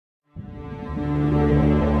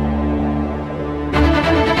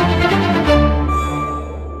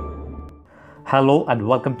Hello and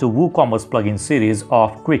welcome to WooCommerce plugin series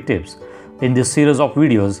of quick tips. In this series of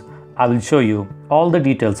videos, I will show you all the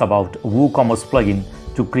details about WooCommerce plugin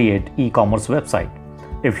to create e-commerce website.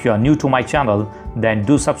 If you are new to my channel, then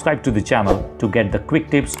do subscribe to the channel to get the quick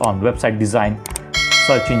tips on website design,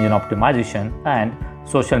 search engine optimization and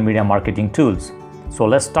social media marketing tools. So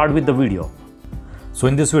let's start with the video. So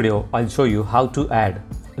in this video, I'll show you how to add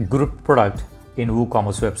a group product in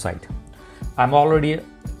WooCommerce website. I'm already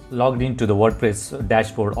logged into the Wordpress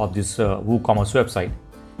dashboard of this WooCommerce website.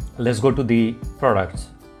 Let's go to the products,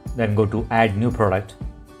 then go to add new product.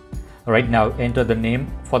 Right now, enter the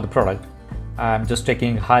name for the product. I'm just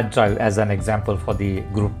taking hard drive as an example for the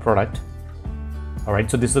group product. All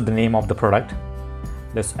right, so this is the name of the product.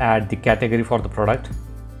 Let's add the category for the product.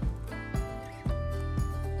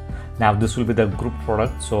 Now this will be the group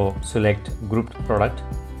product, so select grouped product.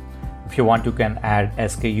 If you want, you can add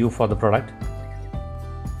SKU for the product.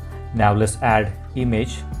 Now let's add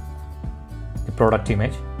image, the product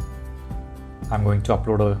image. I'm going to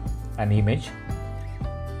upload an image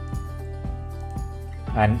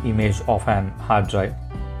of an hard drive.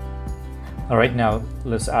 All right, now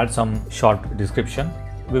let's add some short description.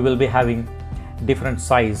 We will be having different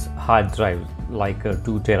size hard drive like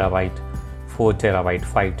 2 terabyte, 4 terabyte,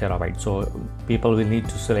 5 terabyte. So people will need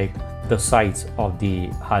to select the size of the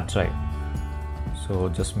hard drive. So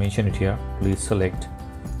just mention it here. Please select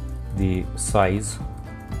the size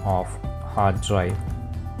of hard drive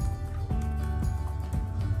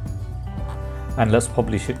and let's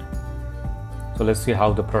publish it. So let's see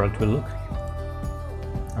how the product will look.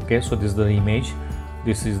 Okay, so this is the image,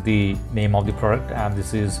 this is the name of the product, and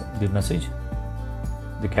this is the message.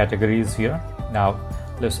 The category is here. Now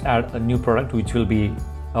let's add a new product which will be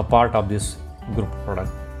a part of this group product.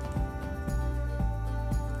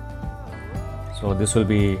 So this will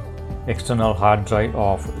be external hard drive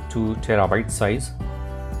of 2 terabyte size.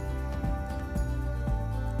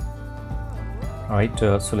 All right,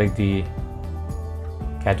 select the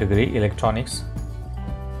category electronics.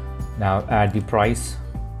 Now add the price.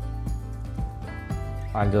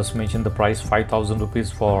 I'll just mention the price 5,000 rupees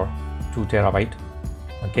for 2 terabyte.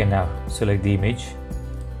 Okay, now select the image.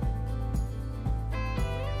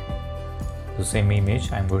 The same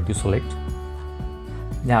image I'm going to select.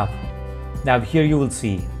 Now here you will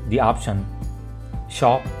see the option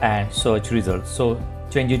shop and search results. So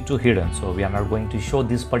change it to hidden. So we are not going to show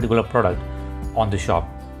this particular product on the shop.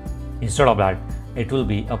 Instead of that, it will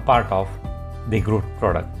be a part of the group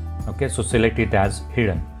product. Okay, so select it as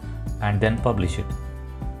hidden and then publish it.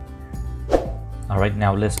 All right,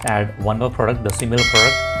 now let's add one more product, the similar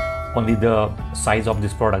product, only the size of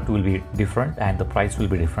this product will be different and the price will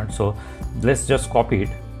be different. So let's just copy it.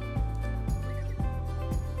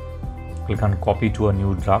 Click on copy to a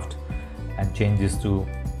new draft and change this to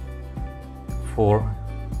 4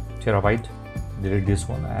 terabyte. Delete this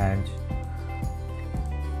one and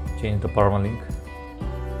change the permalink.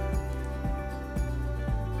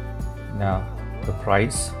 Now the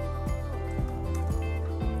price,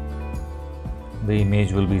 the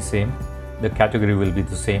image will be same, the category will be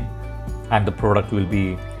the same, and the product will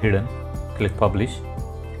be hidden. Click publish.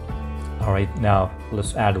 All right, now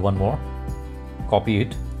let's add one more. Copy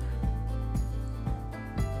it.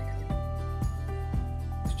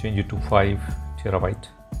 Change it to 5 terabyte.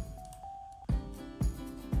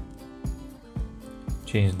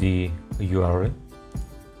 Change the URL.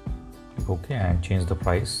 Click OK and change the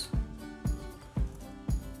price.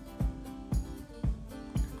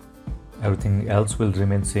 Everything else will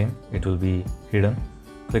remain same. It will be hidden.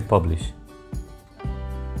 Click publish.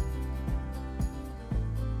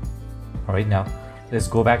 All right, now let's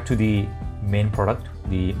go back to the main product,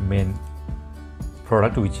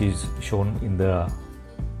 which is shown in the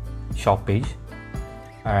shop page,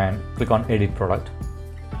 and click on edit product.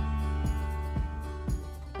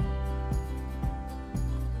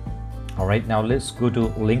 All right, now let's go to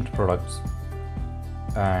linked products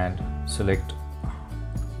and select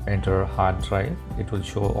enter hard drive. It will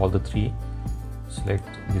show all the 3. Select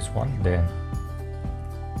this one, then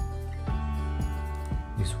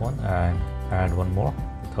this one, and add one more,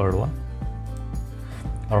 the 3rd one.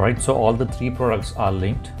 All right, so all the 3 products are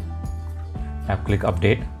linked. Now click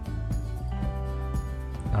update.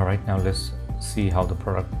 All right, now let's see how the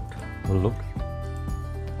product will look.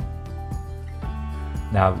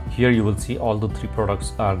 Now here you will see all the 3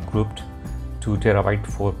 products are grouped: 2 terabyte,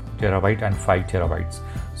 4 terabyte and 5 terabytes.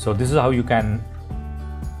 So this is how you can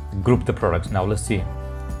group the products. Now let's see.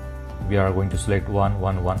 We are going to select 1,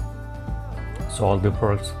 1, 1. So all the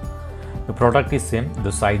products, the product is same,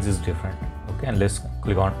 the size is different. Okay, and let's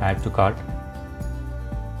click on add to cart.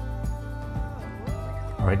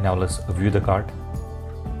 Alright, now let's view the cart.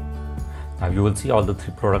 Now you will see all the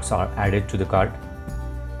 3 products are added to the cart.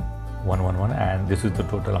 111, and this is the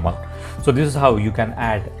total amount. So this is how you can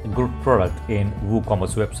add a good product in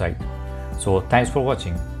WooCommerce website. So thanks for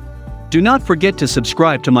watching. Do not forget to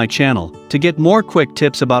subscribe to my channel to get more quick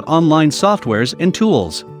tips about online softwares and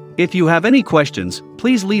tools. If you have any questions,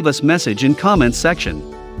 please leave us message in comments section.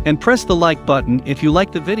 And press the like button if you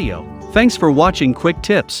like the video. Thanks for watching Quick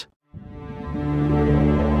Tips.